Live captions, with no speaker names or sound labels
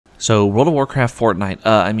So World of Warcraft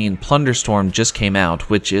Plunderstorm just came out,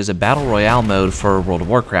 which is a battle royale mode for World of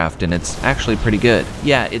Warcraft, and it's actually pretty good.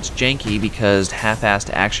 Yeah, it's janky because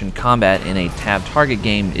half-assed action combat in a tab target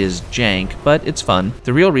game is jank, but it's fun.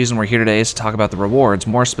 The real reason we're here today is to talk about the rewards,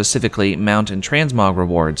 more specifically Mount and Transmog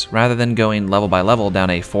rewards. Rather than going level by level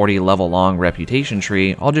down a 40 level long reputation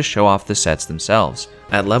tree, I'll just show off the sets themselves.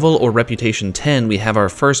 At level or reputation 10, we have our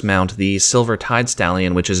first mount, the Silver Tide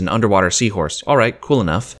Stallion, which is an underwater seahorse. Alright, cool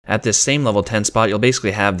enough. At this same level 10 spot, you'll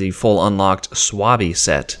basically have the full unlocked Swabby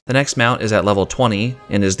set. The next mount is at level 20,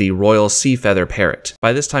 and is the Royal Sea Feather Parrot.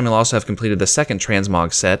 By this time, you'll also have completed the second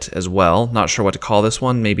Transmog set as well. Not sure what to call this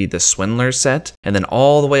one, maybe the Swindler set. And then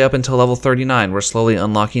all the way up until level 39, we're slowly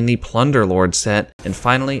unlocking the Plunder Lord set. And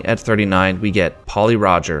finally, at 39, we get Polly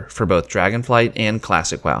Roger for both Dragonflight and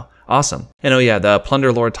Classic WoW. Awesome. And oh yeah, the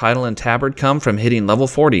Plunder Lord title and tabard come from hitting level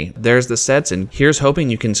 40. There's the sets, and here's hoping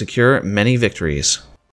you can secure many victories.